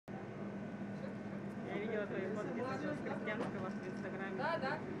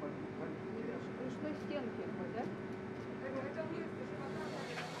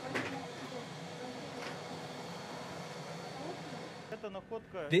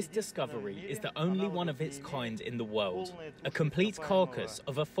This discovery is the only one of its kind in the world, a complete carcass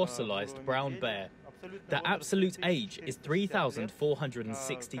of a fossilised brown bear. The absolute age is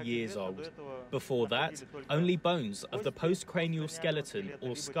 3,460 years old. Before that, only bones of the postcranial skeleton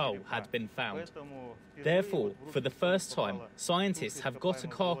or skull had been found. Therefore, for the first time, scientists have got a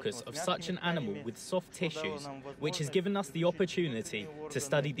carcass of such an animal with soft tissues, which has given us the opportunity to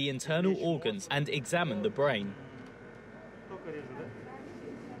study the internal organs and examine the brain.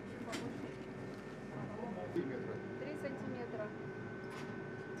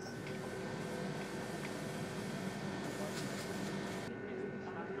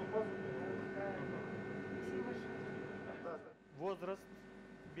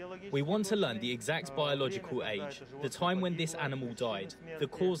 We want to learn the exact biological age, the time when this animal died, the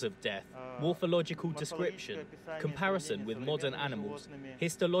cause of death, morphological description, comparison with modern animals,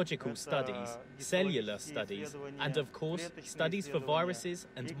 histological studies, cellular studies, and of course, studies for viruses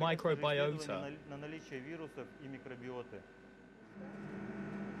and microbiota.